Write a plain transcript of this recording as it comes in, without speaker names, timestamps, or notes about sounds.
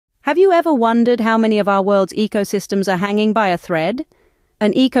Have you ever wondered how many of our world's ecosystems are hanging by a thread?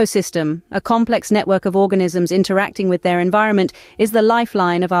 An ecosystem, a complex network of organisms interacting with their environment, is the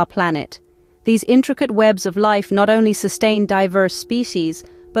lifeline of our planet. These intricate webs of life not only sustain diverse species,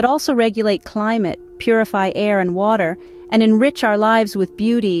 but also regulate climate, purify air and water, and enrich our lives with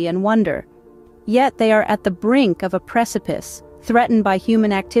beauty and wonder. Yet they are at the brink of a precipice, threatened by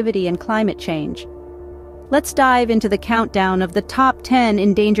human activity and climate change. Let's dive into the countdown of the top 10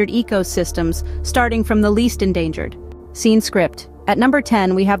 endangered ecosystems, starting from the least endangered. Scene script. At number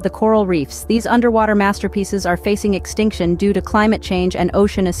 10, we have the coral reefs. These underwater masterpieces are facing extinction due to climate change and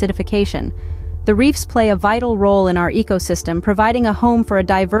ocean acidification. The reefs play a vital role in our ecosystem, providing a home for a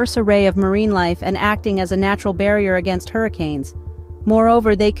diverse array of marine life and acting as a natural barrier against hurricanes.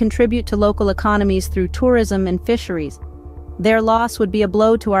 Moreover, they contribute to local economies through tourism and fisheries. Their loss would be a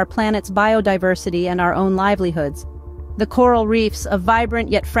blow to our planet's biodiversity and our own livelihoods. The coral reefs, a vibrant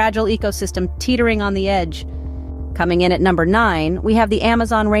yet fragile ecosystem teetering on the edge. Coming in at number 9, we have the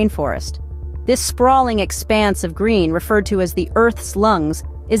Amazon rainforest. This sprawling expanse of green, referred to as the Earth's lungs,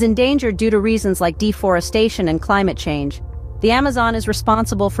 is endangered due to reasons like deforestation and climate change. The Amazon is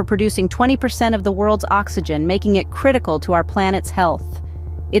responsible for producing 20% of the world's oxygen, making it critical to our planet's health.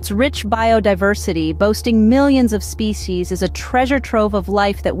 Its rich biodiversity, boasting millions of species, is a treasure trove of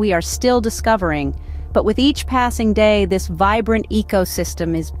life that we are still discovering. But with each passing day, this vibrant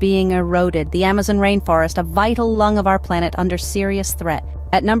ecosystem is being eroded. The Amazon rainforest, a vital lung of our planet, under serious threat.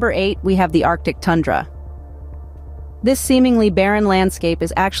 At number 8, we have the Arctic tundra. This seemingly barren landscape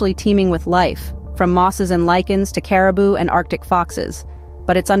is actually teeming with life, from mosses and lichens to caribou and Arctic foxes.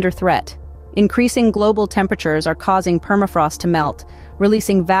 But it's under threat. Increasing global temperatures are causing permafrost to melt,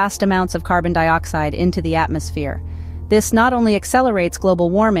 releasing vast amounts of carbon dioxide into the atmosphere. This not only accelerates global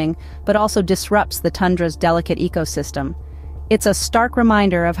warming, but also disrupts the tundra's delicate ecosystem. It's a stark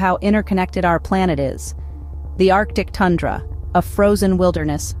reminder of how interconnected our planet is. The Arctic tundra, a frozen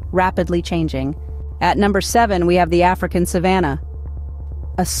wilderness, rapidly changing. At number 7, we have the African savanna.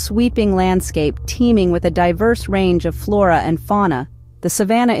 A sweeping landscape teeming with a diverse range of flora and fauna. The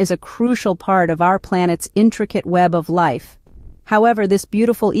savanna is a crucial part of our planet's intricate web of life. However, this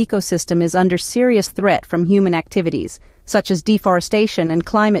beautiful ecosystem is under serious threat from human activities, such as deforestation and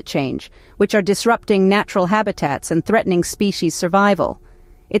climate change, which are disrupting natural habitats and threatening species survival.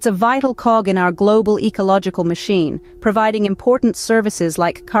 It's a vital cog in our global ecological machine, providing important services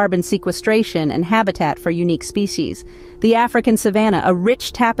like carbon sequestration and habitat for unique species. The African savanna, a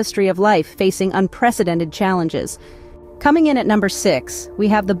rich tapestry of life facing unprecedented challenges. Coming in at number 6, we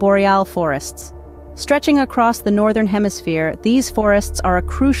have the boreal forests. Stretching across the northern hemisphere, these forests are a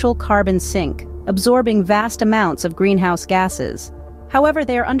crucial carbon sink, absorbing vast amounts of greenhouse gases. However,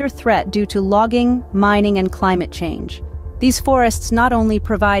 they are under threat due to logging, mining, and climate change. These forests not only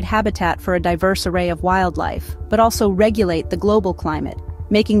provide habitat for a diverse array of wildlife, but also regulate the global climate,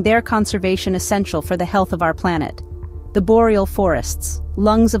 making their conservation essential for the health of our planet. The boreal forests,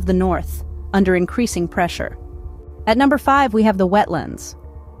 lungs of the north, under increasing pressure. At number 5, we have the wetlands.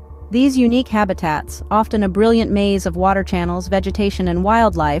 These unique habitats, often a brilliant maze of water channels, vegetation, and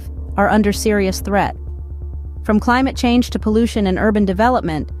wildlife, are under serious threat. From climate change to pollution and urban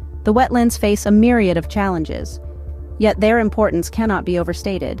development, the wetlands face a myriad of challenges. Yet their importance cannot be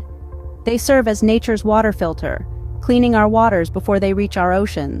overstated. They serve as nature's water filter, cleaning our waters before they reach our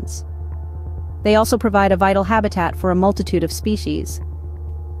oceans. They also provide a vital habitat for a multitude of species.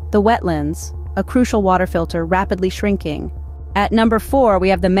 The wetlands, a crucial water filter, rapidly shrinking. At number 4, we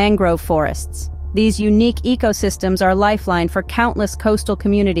have the mangrove forests. These unique ecosystems are a lifeline for countless coastal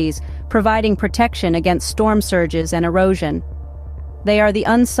communities, providing protection against storm surges and erosion. They are the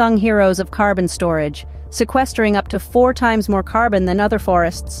unsung heroes of carbon storage, sequestering up to 4 times more carbon than other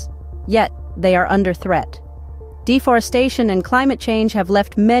forests. Yet, they are under threat. Deforestation and climate change have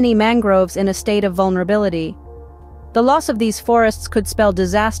left many mangroves in a state of vulnerability. The loss of these forests could spell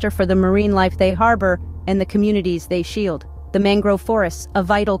disaster for the marine life they harbor and the communities they shield. The mangrove forests, a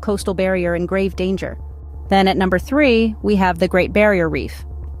vital coastal barrier in grave danger. Then at number 3, we have the Great Barrier Reef.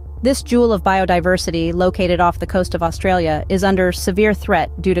 This jewel of biodiversity, located off the coast of Australia, is under severe threat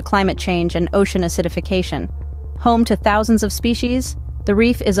due to climate change and ocean acidification. Home to thousands of species, the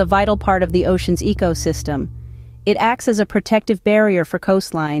reef is a vital part of the ocean's ecosystem. It acts as a protective barrier for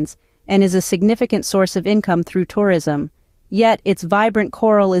coastlines and is a significant source of income through tourism. Yet its vibrant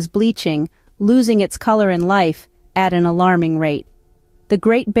coral is bleaching, losing its color and life at an alarming rate. The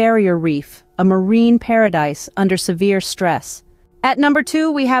Great Barrier Reef, a marine paradise under severe stress. At number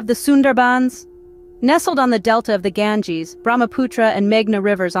 2, we have the Sundarbans. Nestled on the delta of the Ganges, Brahmaputra and Meghna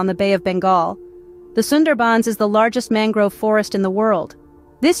rivers on the Bay of Bengal, the Sundarbans is the largest mangrove forest in the world.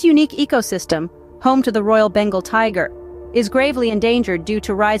 This unique ecosystem, home to the Royal Bengal tiger, is gravely endangered due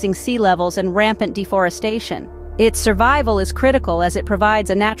to rising sea levels and rampant deforestation. Its survival is critical as it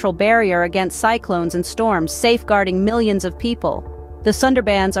provides a natural barrier against cyclones and storms, safeguarding millions of people. The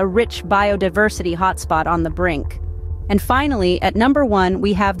Sundarbans, a rich biodiversity hotspot on the brink. And finally, at number 1,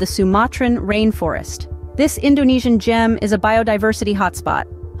 we have the Sumatran rainforest. This Indonesian gem is a biodiversity hotspot,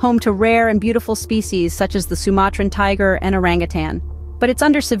 home to rare and beautiful species such as the Sumatran tiger and orangutan. But it's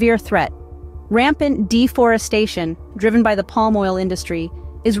under severe threat. Rampant deforestation, driven by the palm oil industry,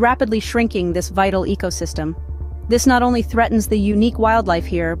 is rapidly shrinking this vital ecosystem. This not only threatens the unique wildlife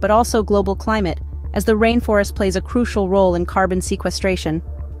here, but also global climate, as the rainforest plays a crucial role in carbon sequestration.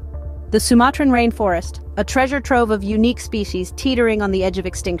 The Sumatran rainforest, a treasure trove of unique species teetering on the edge of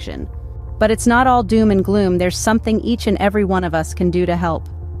extinction. But it's not all doom and gloom. There's something each and every one of us can do to help.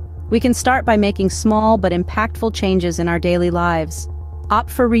 We can start by making small but impactful changes in our daily lives. Opt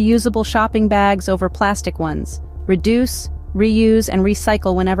for reusable shopping bags over plastic ones. Reduce, reuse, and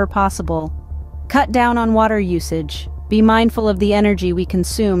recycle whenever possible. Cut down on water usage. Be mindful of the energy we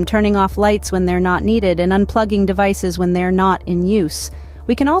consume, turning off lights when they're not needed and unplugging devices when they're not in use.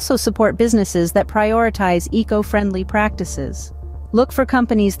 We can also support businesses that prioritize eco-friendly practices. Look for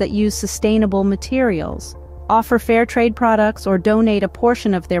companies that use sustainable materials, offer fair trade products, or donate a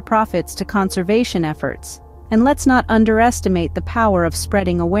portion of their profits to conservation efforts. And let's not underestimate the power of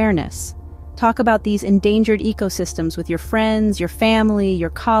spreading awareness. Talk about these endangered ecosystems with your friends, your family, your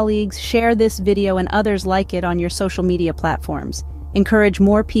colleagues. Share this video and others like it on your social media platforms. Encourage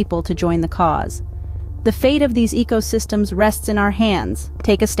more people to join the cause. The fate of these ecosystems rests in our hands.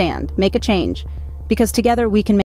 Take a stand, make a change, because together we can make